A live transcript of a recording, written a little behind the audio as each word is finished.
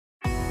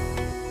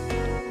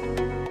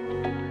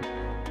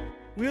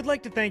We would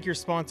like to thank your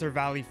sponsor,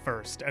 Valley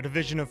First, a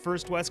division of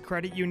First West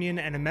Credit Union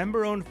and a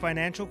member-owned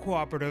financial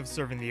cooperative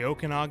serving the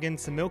Okanagan,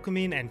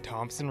 Similkameen, and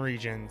Thompson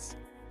regions.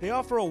 They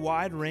offer a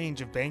wide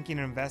range of banking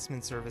and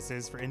investment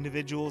services for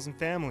individuals and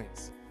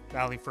families.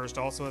 Valley First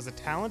also has a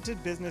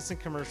talented business and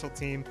commercial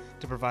team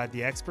to provide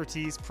the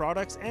expertise,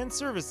 products, and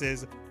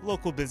services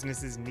local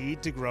businesses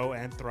need to grow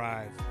and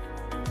thrive.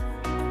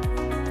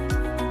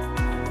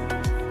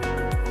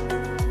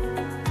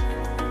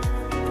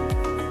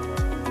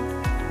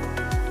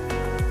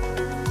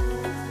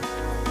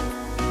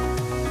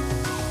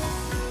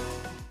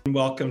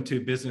 Welcome to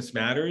Business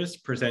Matters,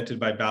 presented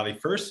by Valley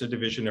First, a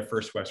division of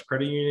First West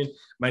Credit Union.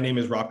 My name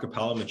is Rob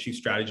Capella. I'm the Chief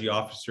Strategy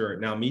Officer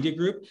at Now Media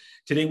Group.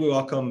 Today, we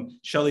welcome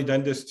Shelly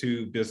Dundas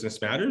to Business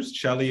Matters.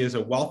 Shelly is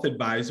a wealth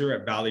advisor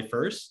at Valley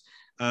First.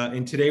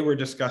 And today, we're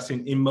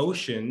discussing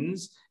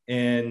emotions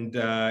and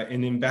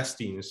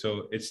investing.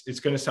 So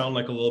it's going to sound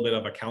like a little bit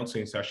of a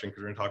counseling session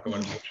because we're going to talk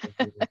about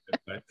emotions.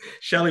 But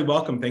Shelly,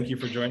 welcome. Thank you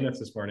for joining us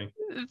this morning.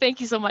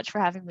 Thank you so much for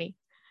having me.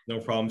 No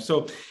problem.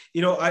 So,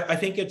 I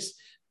think it's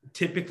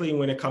typically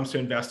when it comes to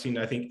investing,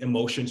 I think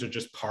emotions are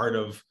just part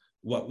of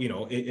what,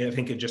 I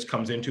think it just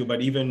comes into, but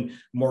even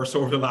more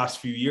so over the last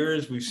few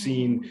years, we've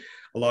seen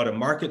a lot of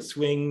market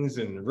swings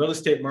and the real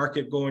estate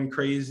market going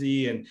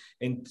crazy.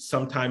 And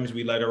sometimes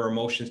we let our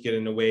emotions get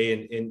in the way.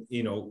 And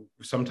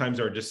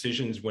sometimes our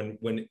decisions when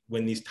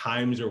these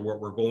times or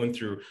what we're going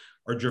through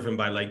are driven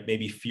by like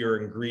maybe fear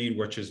and greed,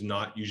 which is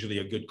not usually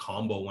a good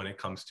combo when it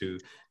comes to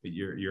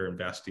your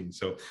investing.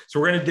 So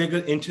we're going to dig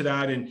into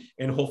that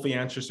and hopefully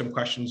answer some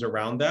questions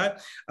around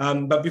that.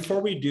 But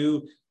before we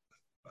do,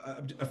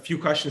 a few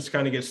questions to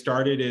kind of get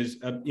started is,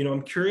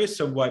 I'm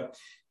curious of what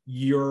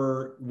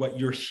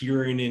you're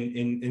hearing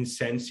and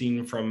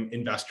sensing from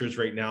investors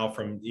right now,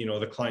 from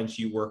the clients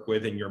you work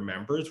with and your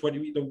members. What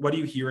are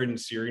you hearing and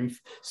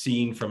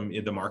seeing from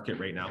the market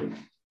right now?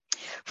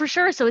 For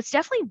sure. So it's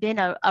definitely been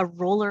a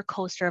roller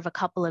coaster of a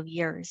couple of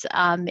years.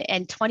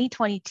 And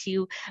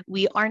 2022,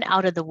 we aren't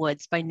out of the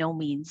woods by no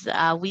means.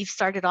 We've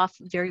started off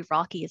very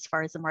rocky as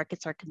far as the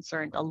markets are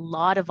concerned. A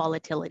lot of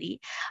volatility,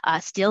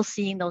 still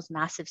seeing those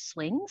massive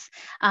swings.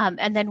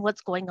 And then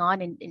what's going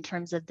on in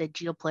terms of the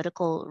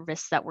geopolitical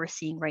risks that we're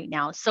seeing right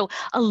now. So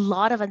a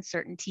lot of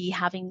uncertainty,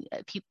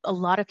 a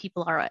lot of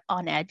people are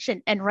on edge,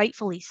 and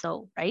rightfully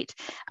so, right?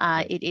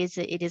 It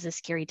is a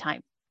scary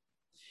time.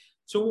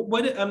 So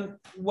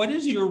what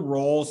is your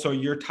role? So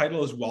your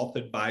title is wealth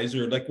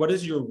advisor. Like, what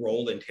does your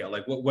role entail?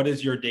 Like, what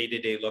does your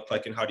day-to-day look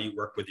like, and how do you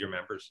work with your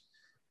members?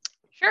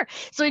 Sure.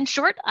 So in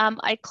short,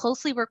 I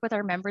closely work with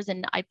our members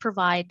and I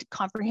provide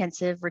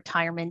comprehensive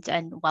retirement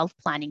and wealth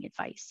planning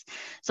advice.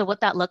 So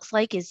what that looks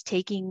like is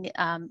taking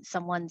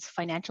someone's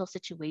financial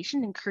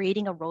situation and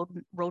creating a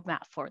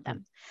roadmap for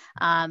them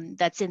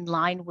that's in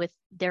line with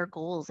their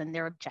goals and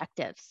their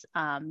objectives,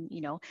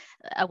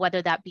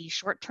 whether that be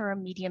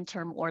short-term,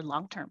 medium-term, or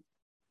long-term.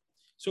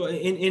 So,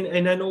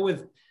 and I know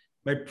with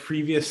my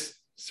previous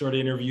sort of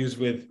interviews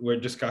with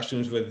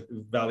discussions with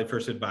Valley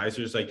First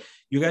advisors, like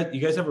you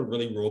guys have a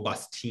really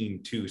robust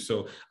team too.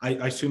 So I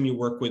assume you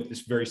work with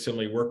this very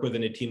similar, you work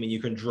within a team and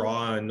you can draw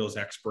on those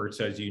experts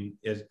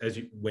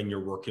when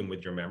you're working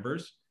with your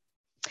members.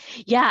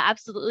 Yeah,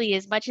 absolutely.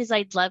 As much as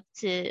I'd love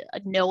to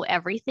know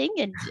everything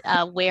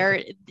and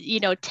wear,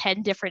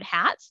 10 different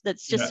hats,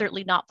 that's just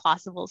certainly not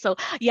possible. So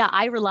yeah,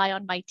 I rely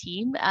on my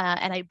team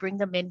and I bring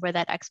them in where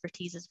that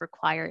expertise is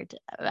required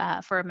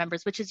for our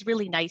members, which is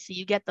really nice. So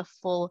you get the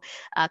full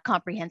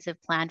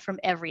comprehensive plan from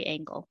every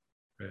angle.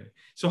 Right.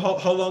 So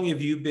how long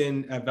have you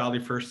been at Valley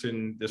First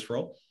in this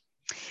role?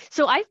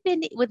 So I've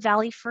been with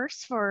Valley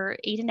First for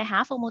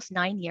 8.5, almost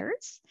 9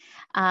 years.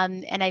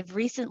 And I've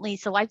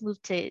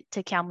moved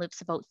to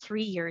Kamloops about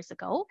 3 years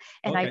ago,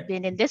 and I've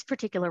been in this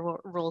particular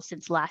role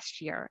since last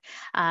year.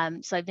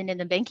 So I've been in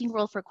the banking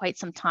role for quite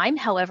some time.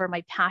 However,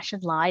 my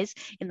passion lies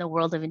in the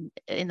world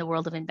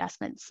of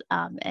investments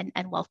and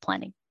wealth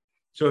planning.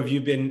 So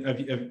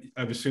I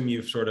assume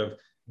you've sort of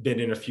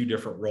been in a few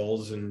different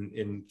roles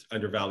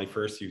under Valley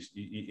First, and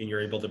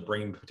you're able to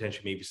bring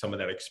potentially maybe some of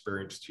that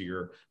experience to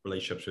your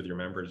relationships with your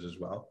members as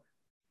well.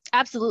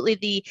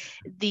 Absolutely.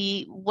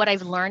 What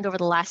I've learned over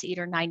the last 8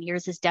 or 9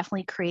 years has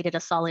definitely created a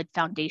solid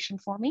foundation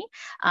for me.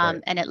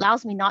 And it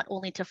allows me not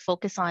only to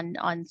focus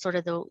on sort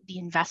of the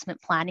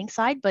investment planning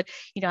side, but,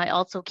 I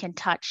also can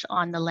touch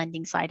on the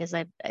lending side as I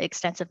have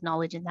extensive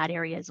knowledge in that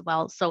area as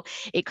well. So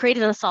it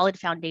created a solid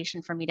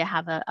foundation for me to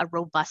have a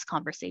robust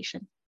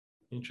conversation.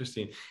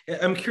 Interesting.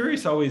 I'm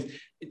curious always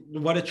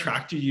what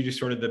attracted you to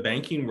sort of the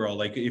banking world?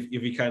 Like if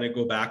you kind of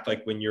go back,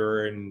 like when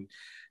you're in,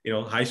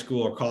 high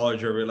school or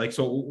college or like,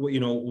 so,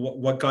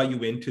 what got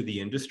you into the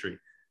industry?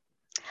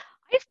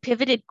 I've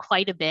pivoted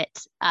quite a bit,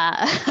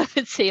 I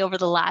would say, over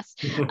the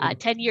last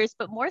 10 years,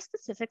 but more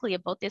specifically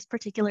about this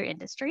particular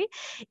industry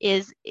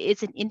is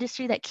it's an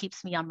industry that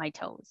keeps me on my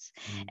toes.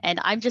 And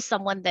I'm just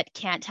someone that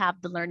can't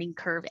have the learning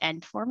curve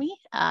end for me.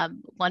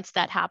 Once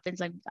that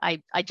happens,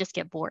 I just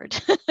get bored.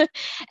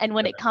 And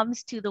when it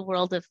comes to the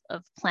world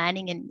of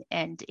planning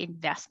and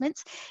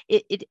investments,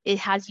 it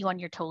has you on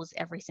your toes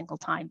every single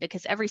time,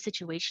 because every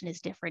situation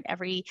is different.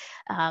 Every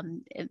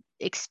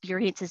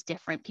experience is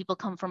different. People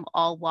come from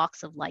all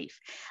walks of life.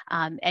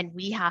 And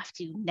we have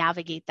to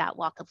navigate that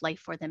walk of life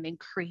for them and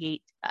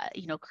create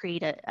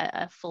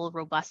a full,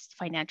 robust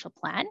financial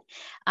plan.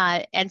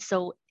 And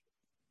so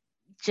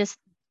just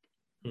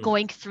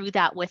going through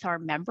that with our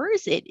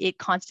members, it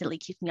constantly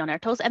keeps me on our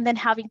toes. And then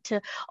having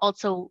to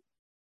also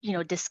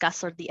discuss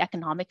sort of the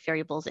economic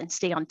variables and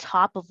stay on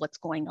top of what's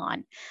going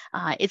on.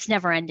 It's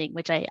never ending,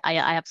 which I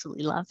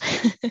absolutely love.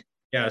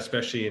 Yeah,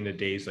 especially in the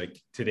days like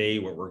today,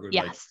 what we're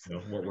Yes.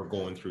 what we're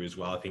going through as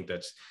well. I think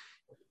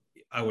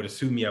I would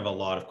assume you have a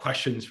lot of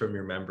questions from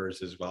your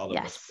members as well.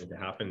 Yes. What's going to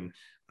happen.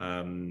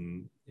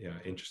 Yeah,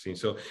 interesting.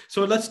 So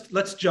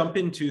let's jump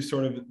into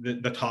sort of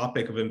the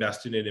topic of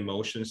investing in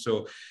emotions.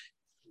 So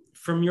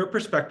from your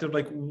perspective,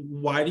 like,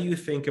 why do you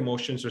think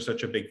emotions are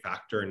such a big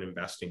factor in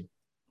investing?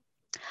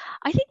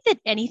 I think that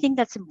anything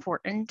that's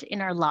important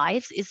in our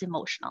lives is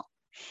emotional.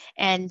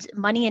 And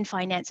money and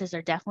finances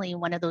are definitely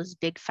one of those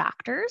big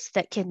factors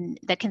that can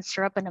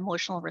stir up an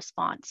emotional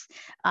response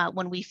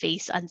when we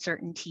face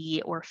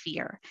uncertainty or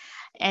fear.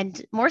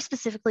 And more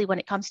specifically, when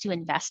it comes to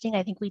investing,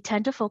 I think we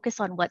tend to focus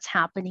on what's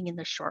happening in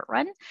the short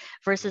run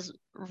versus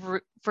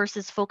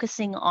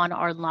focusing on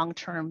our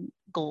long-term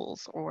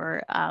goals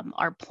or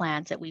our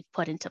plans that we've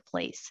put into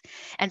place.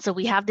 And so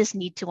we have this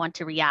need to want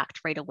to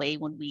react right away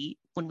when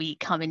we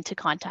come into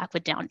contact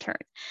with downturn.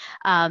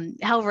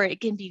 However,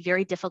 it can be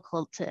very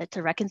difficult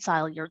to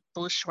reconcile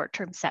those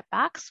short-term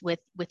setbacks with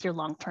your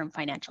long-term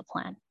financial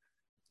plan.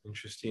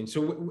 Interesting.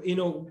 So,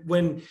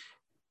 when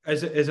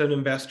as an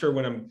investor,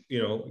 when I'm,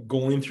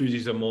 going through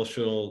these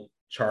emotional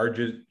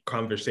charges,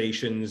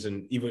 conversations,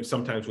 and even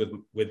sometimes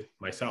with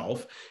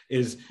myself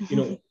is,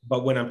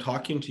 but when I'm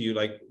talking to you,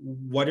 like,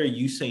 what are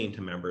you saying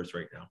to members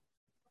right now?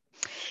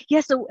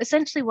 Yeah, so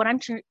essentially what I'm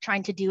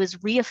trying to do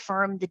is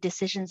reaffirm the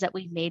decisions that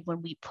we made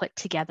when we put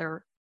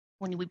together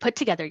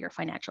your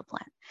financial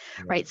plan,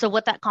 right? So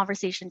what that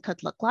conversation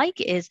could look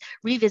like is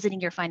revisiting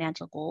your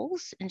financial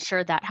goals,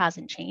 ensure that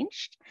hasn't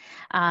changed.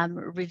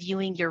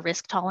 Reviewing your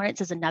risk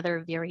tolerance is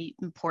another very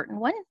important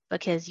one,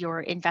 because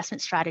your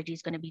investment strategy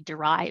is going to be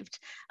derived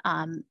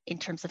in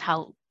terms of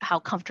how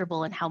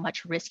comfortable and how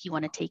much risk you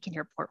want to take in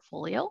your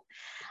portfolio.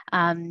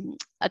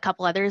 A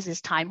couple others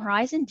is time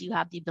horizon. Do you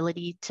have the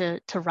ability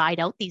to ride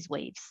out these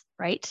waves,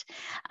 right?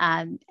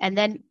 And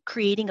then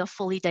creating a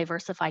fully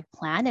diversified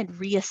plan and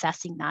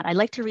reassessing that. I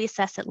like to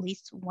reassess at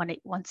least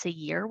once a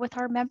year with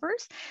our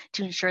members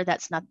to ensure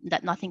that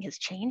nothing has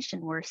changed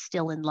and we're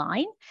still in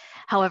line.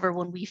 However,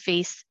 when we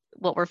face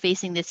what we're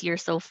facing this year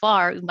so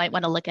far, we might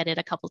want to look at it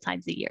a couple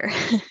times a year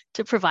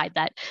to provide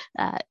that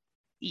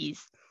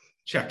ease.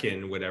 Check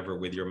in, whatever,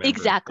 with your members.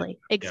 Exactly.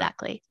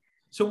 Yeah.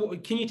 So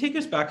can you take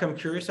us back? I'm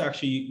curious,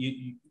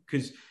 actually,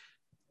 because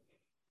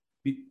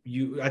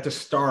you at the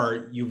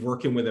start, you're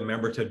working with a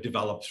member to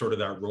develop sort of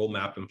that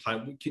roadmap and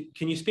plan.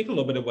 Can you speak a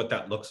little bit of what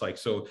that looks like?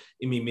 So,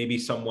 I mean, maybe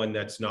someone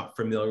that's not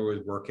familiar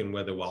with working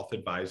with a wealth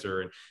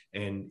advisor,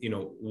 and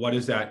what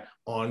does that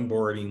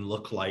onboarding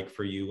look like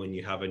for you when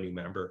you have a new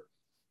member?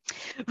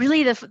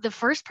 Really, the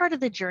first part of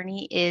the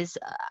journey is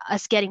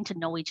us getting to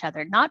know each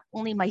other. Not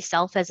only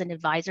myself as an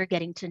advisor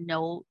getting to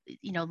know,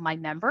 my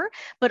member,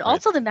 but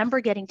also the member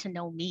getting to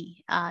know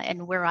me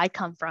and where I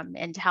come from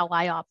and how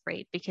I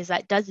operate, because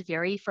that does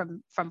vary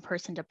from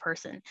person to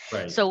person.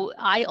 Right. So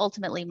I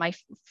ultimately, my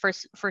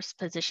first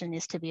position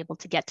is to be able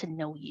to get to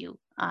know you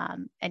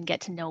and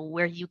get to know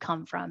where you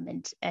come from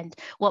and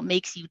what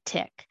makes you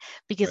tick,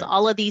 because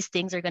all of these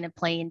things are going to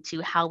play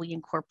into how we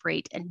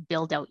incorporate and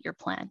build out your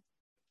plan.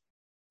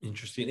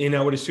 Interesting. And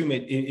I would assume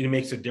it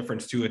makes a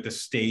difference too at the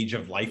stage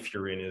of life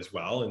you're in as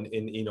well. And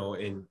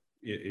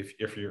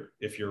if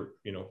you're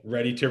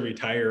ready to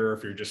retire, or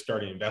if you're just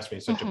starting investment,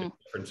 it's such a big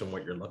difference in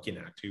what you're looking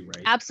at too,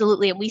 right?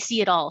 Absolutely. And we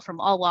see it all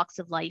from all walks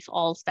of life,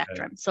 all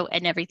spectrum. So,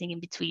 and everything in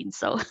between.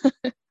 So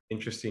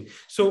interesting.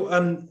 So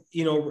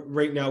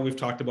right now we've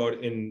talked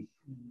about, and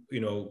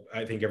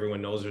I think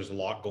everyone knows there's a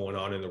lot going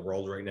on in the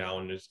world right now,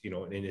 and there's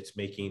and it's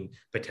making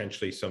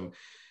potentially some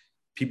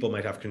people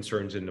might have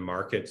concerns in the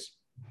markets.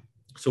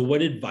 So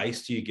what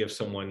advice do you give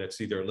someone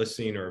that's either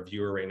listening or a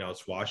viewer right now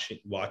that's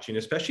watching,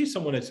 especially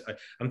someone that's,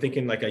 I'm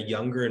thinking like a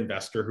younger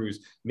investor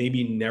who's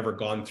maybe never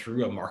gone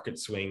through a market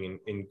swing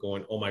and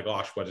going, oh my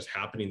gosh, what is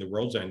happening? The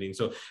world's ending.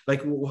 So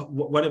like,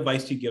 what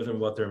advice do you give them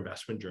about their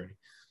investment journey?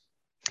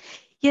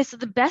 Yeah, so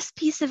the best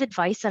piece of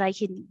advice that I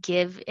can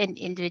give an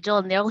individual,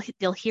 and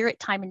they'll hear it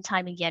time and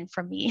time again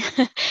from me,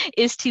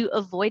 is to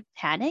avoid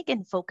panic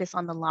and focus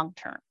on the long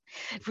term.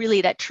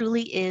 Really, that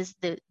truly is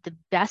the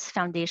best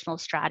foundational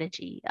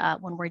strategy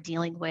when we're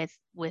dealing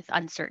with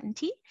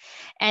uncertainty.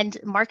 And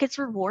markets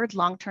reward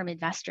long-term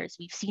investors.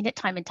 We've seen it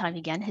time and time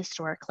again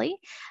historically.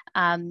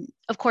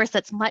 Of course,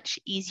 that's much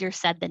easier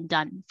said than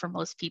done for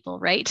most people,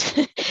 right?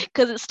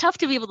 Because it's tough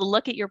to be able to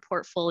look at your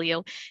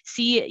portfolio,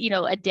 see,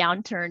 a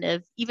downturn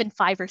of even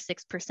 5 or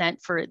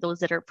 6% for those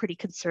that are pretty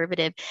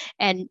conservative,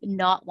 and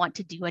not want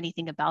to do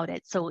anything about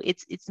it. So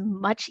it's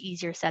much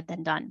easier said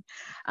than done.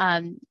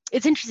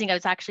 It's interesting. I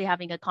was actually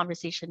having a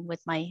conversation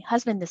with my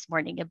husband this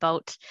morning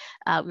about,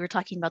 we were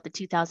talking about the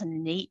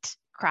 2008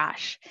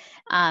 crash,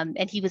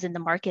 and he was in the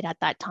market at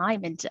that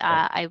time, and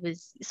I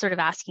was sort of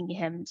asking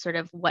him sort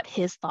of what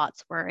his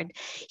thoughts were, and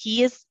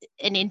he is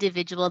an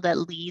individual that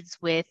leads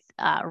with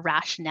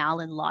rationale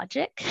and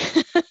logic.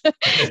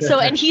 So,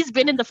 and he's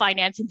been in the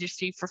finance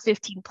industry for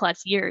 15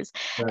 plus years,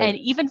 Right. and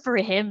even for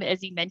him,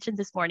 as he mentioned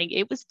this morning,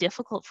 it was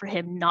difficult for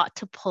him not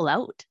to pull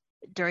out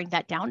during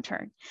that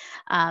downturn.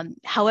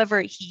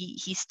 However,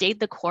 he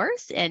stayed the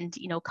course, and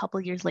a couple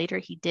of years later,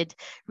 he did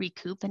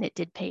recoup, and it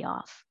did pay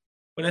off.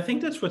 But I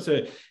think that's what's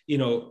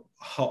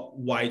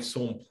why it's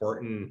so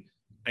important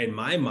in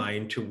my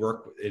mind to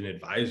work with an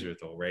advisor,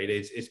 though, right?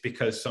 It's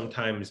because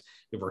sometimes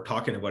if we're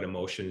talking about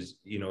emotions,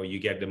 you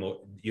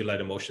let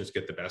emotions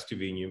get the best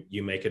of you, and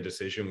you make a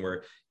decision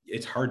where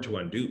it's hard to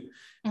undo.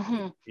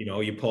 Mm-hmm.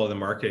 You pull the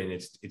market, and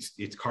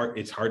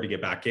it's hard to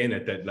get back in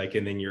at that,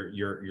 and then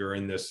you're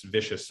in this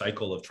vicious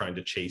cycle of trying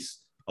to chase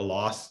a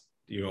loss,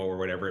 or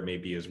whatever it may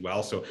be as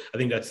well. So I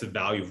think that's the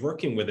value of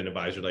working with an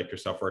advisor like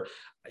yourself, where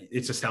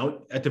it's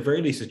at the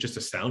very least, it's just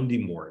a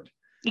sounding board.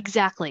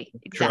 Exactly.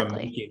 Sure,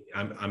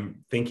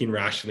 I'm thinking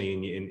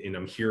rationally, and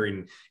I'm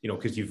hearing,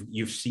 because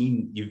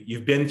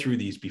you've been through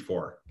these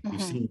before. Mm-hmm.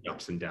 You've seen the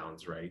ups and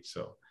downs, right?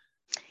 So.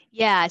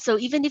 Yeah. So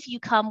even if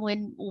you come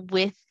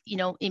with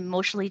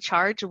emotionally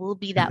charged, we'll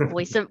be that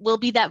voice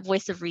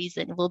of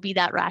reason. We'll be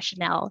that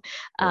rationale,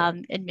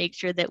 and make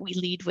sure that we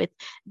lead with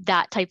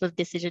that type of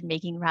decision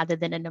making rather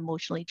than an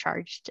emotionally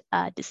charged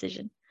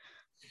decision.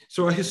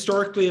 So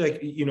historically,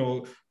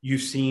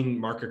 you've seen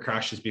market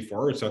crashes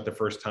before. It's not the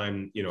first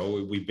time,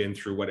 we've been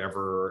through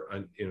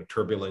whatever,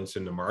 turbulence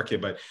in the market,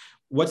 but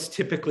what's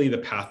typically the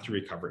path to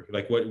recovery?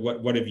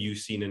 What have you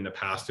seen in the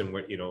past, and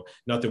what,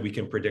 not that we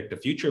can predict the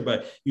future,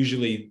 but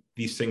usually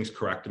these things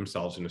correct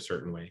themselves in a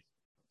certain way.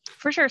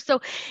 For sure.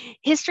 So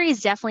history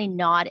is definitely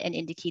not an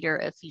indicator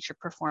of future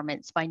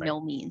performance by no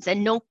means.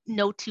 And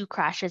no two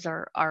crashes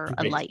are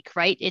alike,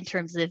 right? In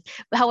terms of,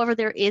 however,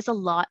 there is a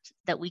lot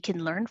that we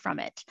can learn from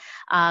it.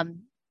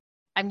 I'm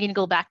going to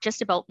go back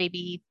just about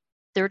maybe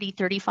 30,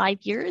 35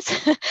 years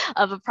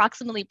of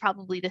approximately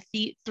probably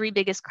the three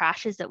biggest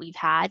crashes that we've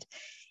had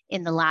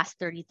in the last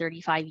 30,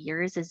 35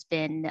 years has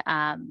been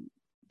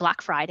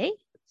Black Friday.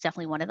 It's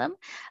definitely one of them.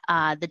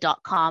 The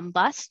dot-com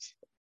bust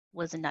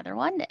was another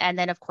one. And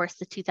then, of course,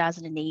 the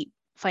 2008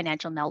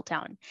 financial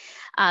meltdown.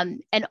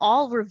 And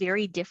all were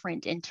very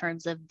different in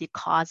terms of the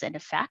cause and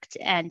effect,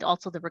 and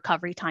also the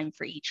recovery time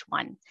for each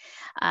one.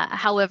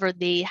 However,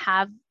 they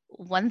have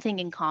one thing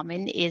in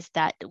common, is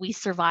that we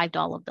survived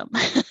all of them.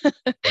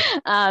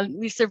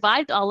 We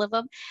survived all of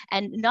them.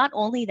 And not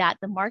only that,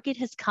 the market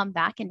has come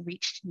back and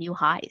reached new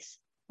highs.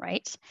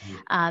 Right.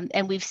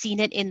 And we've seen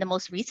it in the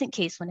most recent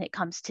case when it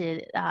comes to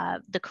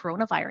the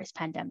coronavirus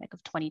pandemic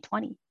of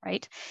 2020,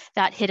 right?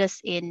 That hit us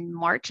in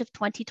March of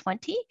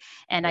 2020.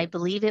 And I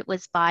believe it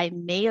was by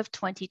May of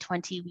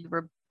 2020,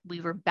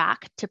 we were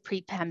back to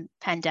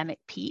pre-pandemic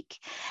peak.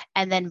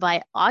 And then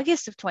by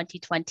August of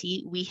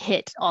 2020, we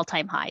hit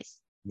all-time highs.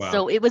 Wow.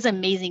 So it was an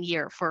amazing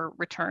year for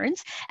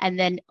returns. And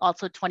then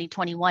also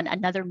 2021,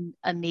 another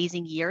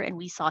amazing year. And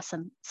we saw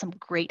some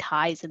great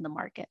highs in the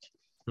market.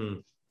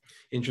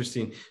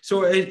 Interesting.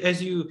 So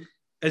as you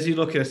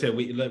look at it,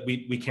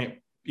 we can't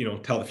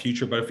tell the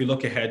future, but if we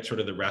look ahead,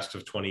 sort of the rest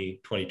of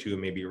 2022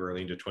 and maybe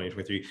early into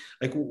 2023,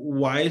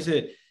 why is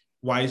it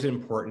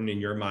important in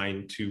your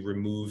mind to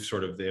remove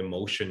sort of the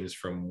emotions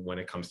from when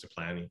it comes to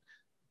planning?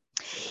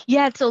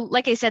 Yeah, so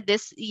like I said,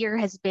 this year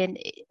has been,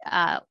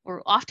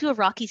 we're off to a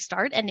rocky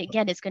start. And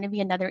again, it's going to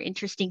be another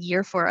interesting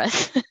year for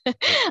us.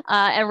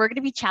 And we're going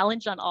to be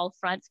challenged on all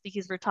fronts,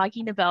 because we're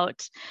talking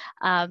about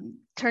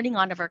turning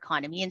on of our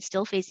economy and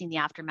still facing the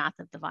aftermath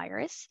of the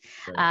virus.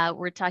 Right.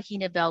 We're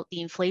talking about the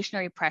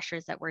inflationary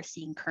pressures that we're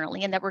seeing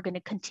currently and that we're going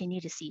to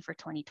continue to see for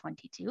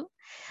 2022.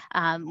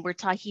 We're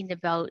talking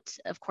about,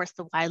 of course,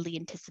 the widely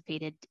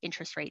anticipated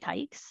interest rate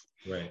hikes.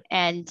 Right.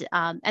 And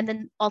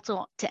then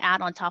also to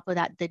add on top of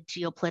that, the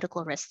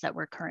geopolitical risks that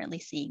we're currently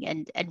seeing,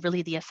 and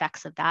really the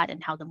effects of that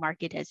and how the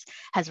market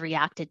has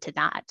reacted to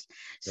that.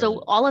 So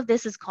right. All of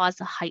this has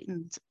caused a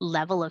heightened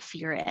level of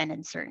fear and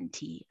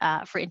uncertainty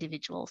for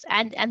individuals,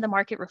 and the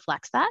market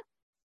reflects that.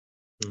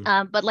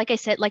 But like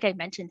I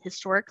mentioned,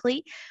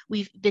 historically,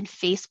 we've been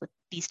faced with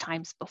these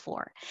times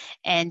before,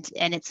 and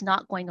it's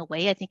not going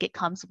away. I think it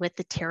comes with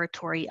the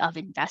territory of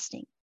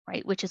investing.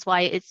 Right, which is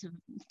why it's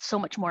so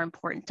much more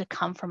important to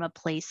come from a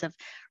place of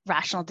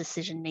rational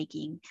decision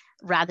making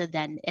rather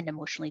than an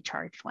emotionally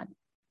charged one.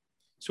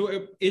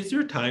 So, is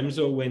there times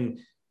though when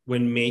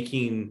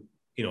making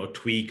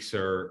tweaks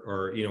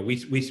or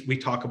we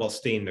talk about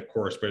staying the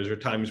course, but is there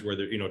times where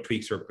there,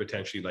 tweaks or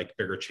potentially like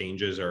bigger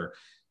changes or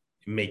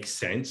make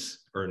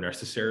sense or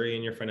necessary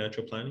in your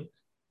financial planning?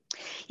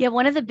 Yeah,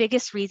 one of the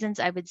biggest reasons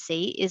I would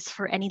say is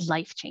for any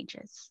life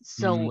changes.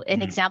 So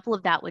an example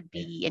of that would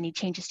be any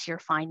changes to your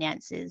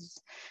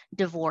finances,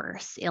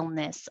 divorce,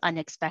 illness,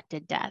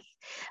 unexpected death,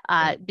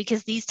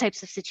 because these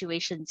types of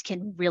situations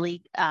can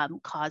really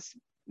cause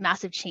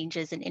massive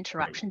changes and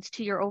interruptions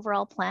to your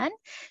overall plan.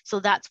 So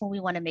that's when we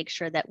want to make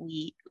sure that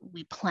we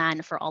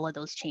plan for all of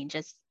those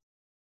changes.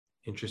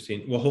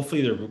 Interesting. Well,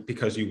 hopefully they're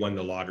because you won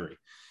the lottery.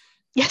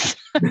 Yes.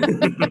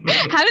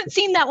 Haven't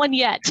seen that one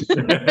yet.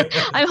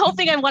 I'm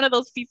hoping I'm one of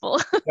those people.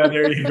 Yeah,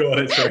 there you go.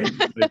 That's right.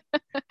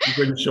 You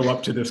wouldn't show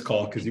up to this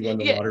call because you won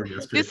the lottery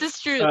yesterday. This is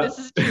true. This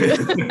is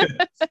true.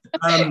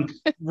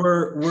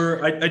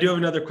 I do have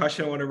another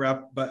question I want to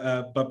wrap,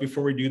 but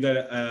before we do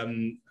that,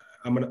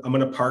 I'm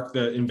gonna park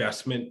the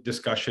investment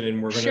discussion,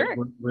 and we're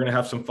gonna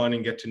have some fun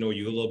and get to know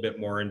you a little bit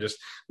more. And just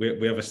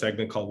we have a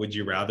segment called Would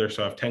You Rather.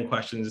 So I have 10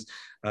 questions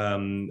that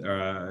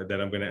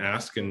I'm gonna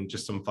ask, and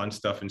just some fun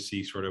stuff, and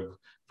see sort of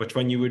which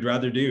one you would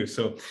rather do.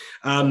 So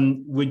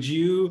would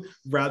you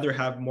rather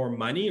have more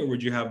money or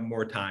would you have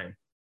more time?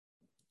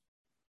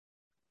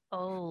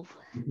 Oh.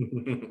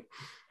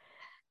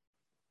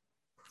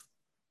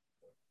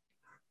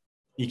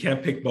 You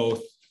can't pick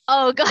both.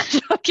 Oh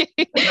gosh, okay.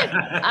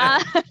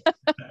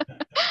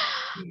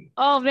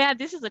 Oh man,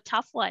 this is a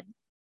tough one.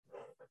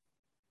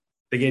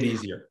 They get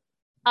easier.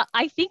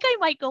 I think I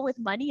might go with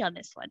money on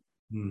this one.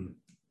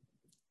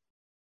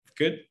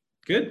 Good.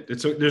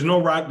 There's no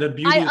right. The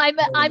beauty.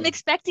 I'm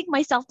expecting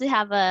myself to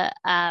have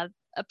a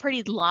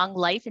pretty long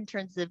life in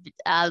terms of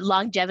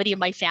longevity in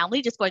my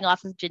family, just going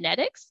off of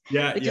genetics.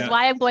 Yeah, which is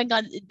why I'm going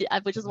on.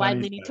 Which is why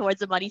I'm leaning towards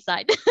the money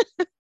side.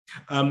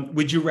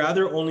 Would you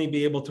rather only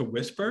be able to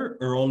whisper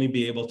or only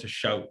be able to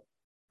shout?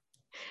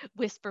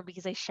 Whisper,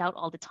 because I shout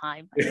all the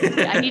time.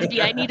 I need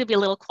to be a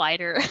little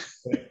quieter.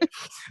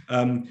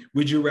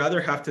 Would you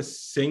rather have to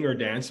sing or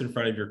dance in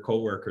front of your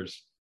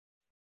coworkers?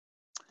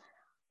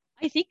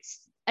 I think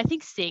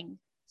sing.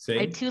 I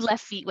have 2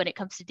 left feet when it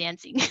comes to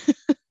dancing.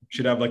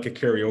 Should have like a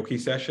karaoke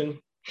session.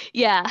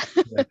 Yeah.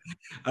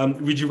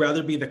 Would you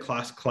rather be the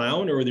class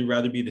clown or would you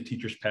rather be the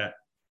teacher's pet?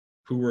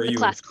 Who were you?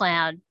 Class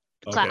clown.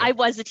 Okay. I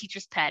was the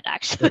teacher's pet,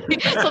 actually.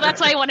 So that's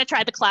why I want to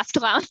try the class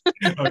clown.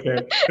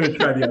 Okay.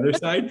 Try the other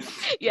side.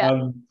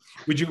 Yeah.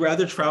 Would you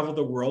rather travel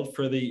the world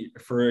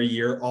for a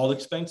year, all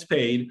expense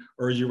paid,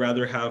 or would you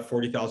rather have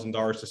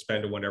 $40,000 to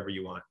spend on whatever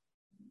you want?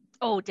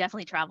 Oh,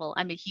 definitely travel.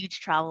 I'm a huge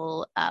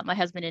travel. My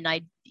husband and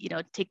I,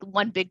 take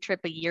one big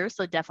trip a year.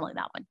 So definitely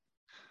that one.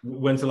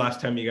 When's the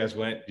last time you guys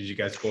went? Did you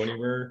guys go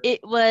anywhere?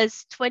 It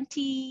was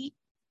 2019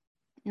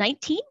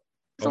 was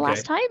the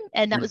last time.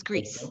 And that was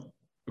Greece.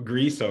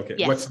 Greece. Okay.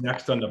 Yes. What's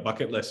next on the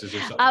bucket list? Is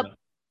there something?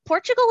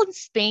 Portugal and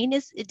Spain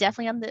is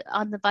definitely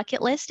on the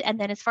bucket list. And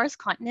then as far as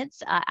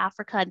continents,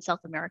 Africa and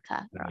South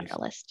America are on our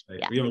list. Nice.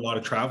 Yeah. We have a lot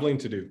of traveling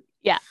to do.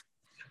 Yeah.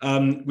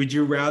 Would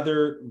you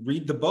rather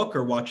read the book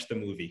or watch the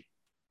movie?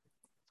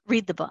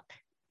 Read the book.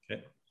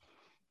 Okay.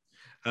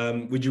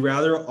 Would you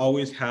rather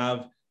always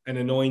have an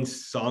annoying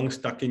song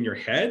stuck in your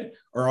head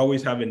or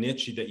always have an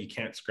itch that you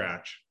can't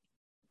scratch?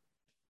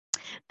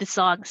 The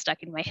song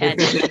stuck in my head.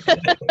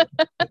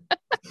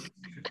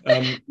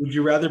 Would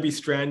you rather be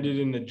stranded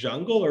in the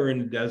jungle or in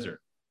the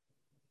desert?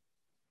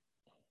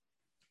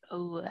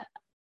 Oh,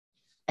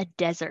 a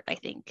desert, I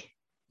think.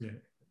 Yeah.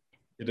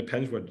 It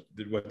depends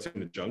what's in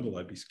the jungle.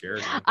 I'd be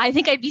scared. I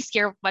think I'd be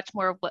scared much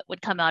more of what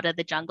would come out of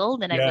the jungle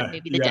than I would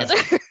maybe the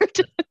desert.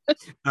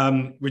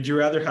 Would you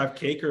rather have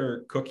cake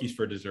or cookies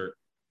for dessert?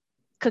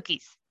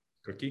 Cookies.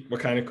 Cookie? What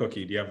kind of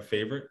cookie? Do you have a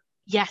favorite?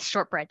 Yes,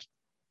 shortbread.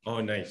 Oh,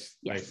 nice.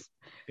 Yes. Nice.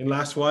 And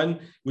last one,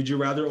 would you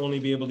rather only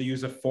be able to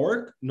use a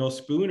fork, no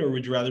spoon, or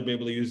would you rather be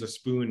able to use a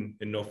spoon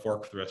and no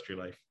fork for the rest of your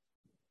life?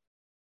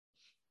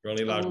 You're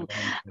only allowed.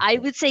 I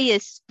would say a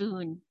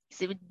spoon.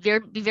 It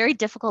would be very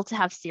difficult to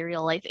have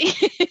cereal, I think.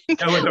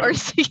 That's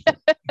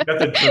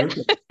the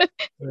truth.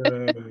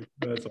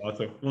 That's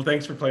awesome. Well,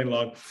 thanks for playing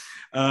along.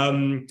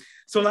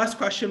 So last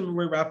question when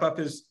we wrap up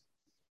is,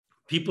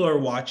 people are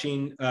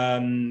watching.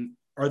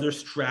 Are there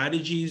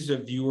strategies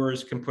that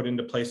viewers can put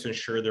into place to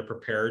ensure they're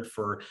prepared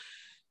for,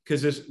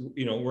 because this,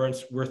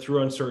 we're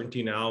through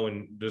uncertainty now,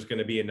 and there's going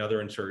to be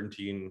another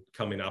uncertainty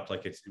coming up.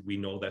 We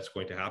know that's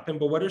going to happen.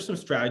 But what are some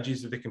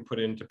strategies that they can put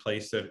into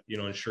place that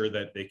ensure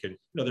that they can,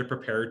 they're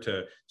prepared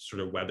to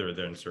sort of weather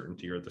the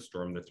uncertainty or the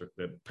storm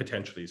that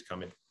potentially is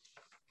coming?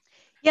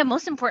 Yeah,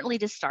 most importantly,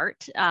 to start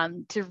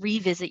to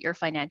revisit your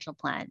financial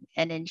plan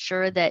and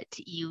ensure that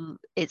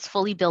it's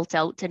fully built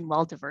out and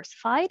well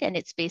diversified, and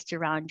it's based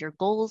around your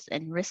goals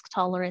and risk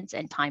tolerance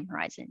and time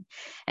horizon,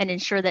 and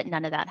ensure that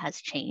none of that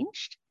has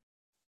changed.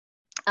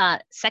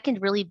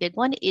 Second really big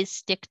one is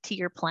stick to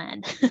your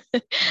plan.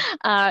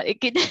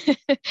 It could,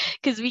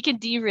 because we can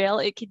derail,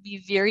 it can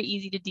be very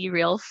easy to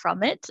derail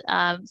from it.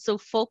 So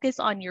focus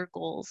on your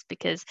goals,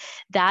 because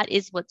that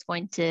is what's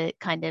going to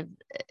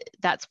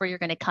that's where you're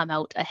going to come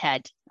out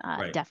ahead,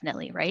 right.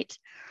 Definitely, right?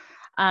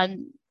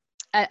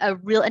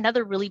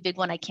 Another really big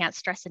one I can't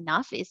stress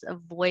enough is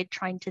avoid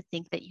trying to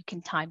think that you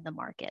can time the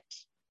market.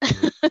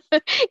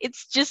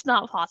 It's just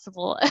not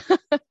possible.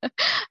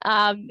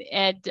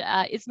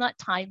 It's not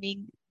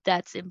timing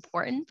that's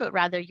important, but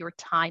rather your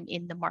time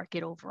in the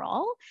market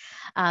overall.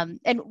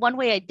 And one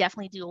way I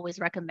definitely do always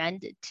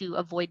recommend to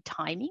avoid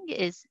timing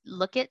is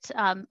look at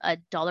a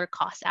dollar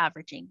cost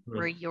averaging,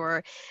 where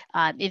you're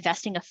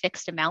investing a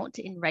fixed amount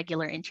in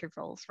regular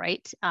intervals,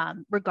 right?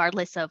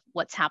 Regardless of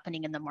what's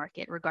happening in the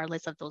market,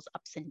 regardless of those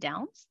ups and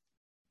downs.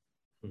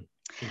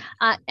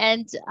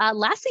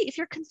 Lastly, if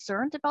you're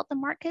concerned about the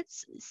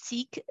markets,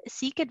 seek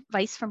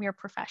advice from your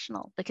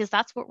professional, because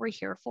that's what we're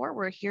here for.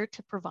 We're here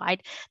to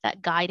provide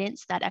that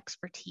guidance, that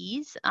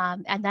expertise,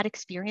 and that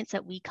experience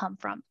that we come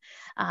from,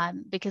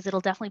 because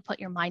it'll definitely put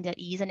your mind at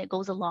ease, and it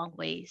goes a long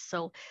way.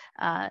 So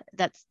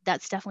that's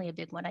definitely a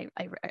big one I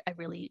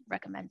really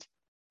recommend.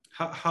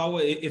 How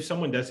if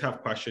someone does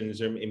have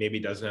questions, or maybe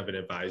doesn't have an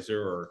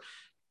advisor, or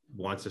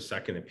wants a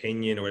second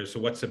opinion, or so,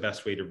 what's the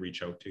best way to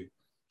reach out to?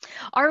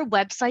 Our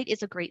website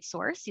is a great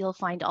source. You'll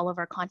find all of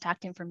our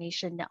contact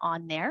information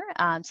on there.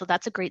 So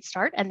that's a great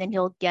start. And then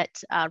you'll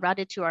get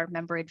routed to our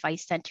member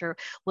advice center,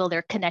 where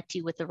they'll connect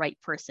you with the right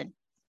person.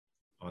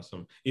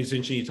 Awesome.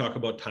 Essentially, you talk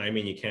about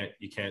timing. You can't,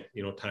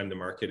 time the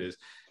market. Is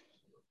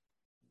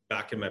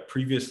back in my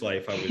previous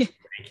life, I was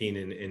banking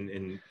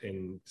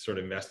in sort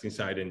of investing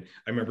side. And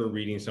I remember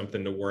reading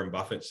something that Warren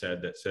Buffett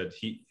said,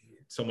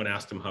 someone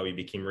asked him how he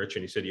became rich,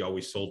 and he said he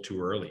always sold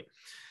too early.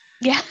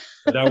 Yeah.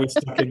 That always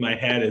stuck in my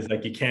head, is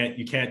like, you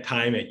can't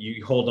time it.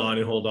 You hold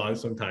on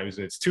sometimes,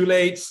 and it's too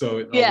late. So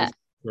I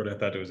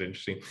thought it was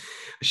interesting.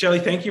 Shelly,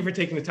 thank you for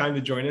taking the time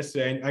to join us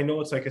today. I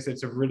know it's, like I said,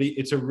 it's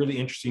a really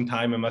interesting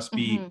time. It must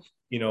be,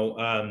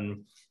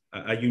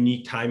 a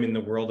unique time in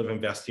the world of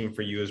investing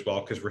for you as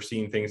well, because we're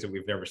seeing things that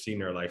we've never seen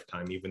in our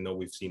lifetime, even though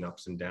we've seen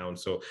ups and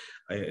downs. So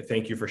I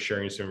thank you for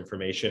sharing some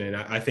information. And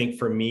I think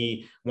for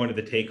me, one of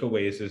the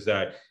takeaways is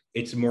that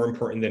it's more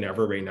important than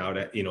ever right now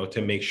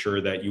to make sure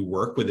that you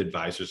work with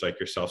advisors like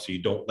yourself, so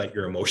you don't let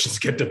your emotions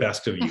get the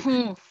best of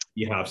you.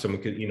 You have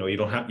someone, you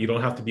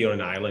don't have to be on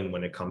an island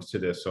when it comes to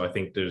this. So I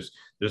think there's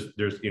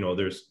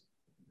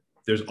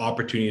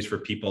opportunities for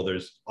people,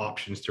 there's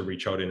options to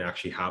reach out and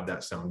actually have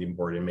that sounding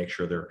board and make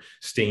sure they're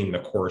staying the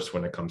course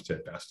when it comes to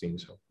investing.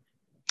 So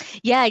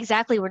yeah,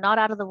 exactly. We're not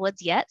out of the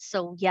woods yet.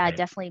 So yeah, right.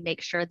 Definitely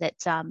make sure that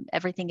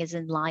everything is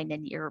in line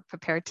and you're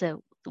prepared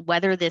to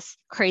weather this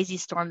crazy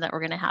storm that we're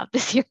going to have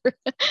this year.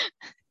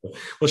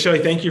 Well, Shelly,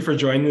 thank you for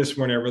joining this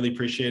morning. I really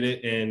appreciate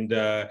it. And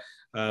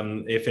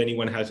if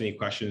anyone has any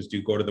questions,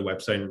 do go to the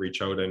website and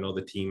reach out. I know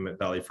the team at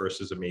Valley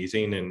First is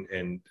amazing,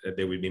 and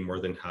they would be more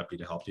than happy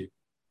to help you.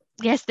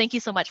 Yes, thank you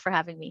so much for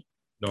having me.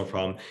 No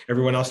problem.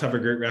 Everyone else, have a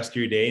great rest of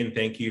your day, and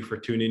thank you for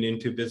tuning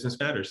into Business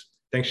Matters.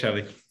 Thanks,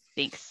 Shelly.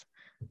 Thanks.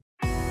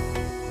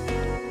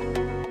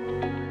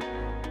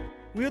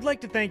 We would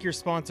like to thank your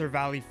sponsor,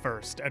 Valley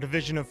First, a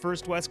division of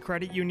First West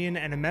Credit Union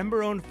and a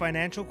member-owned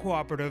financial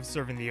cooperative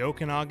serving the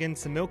Okanagan,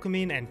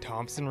 Similkameen, and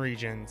Thompson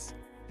regions.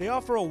 They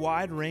offer a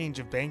wide range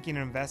of banking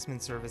and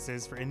investment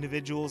services for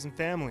individuals and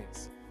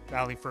families.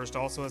 Valley First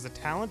also has a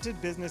talented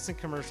business and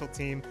commercial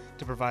team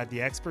to provide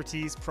the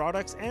expertise,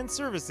 products, and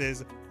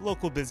services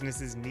local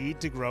businesses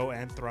need to grow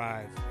and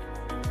thrive.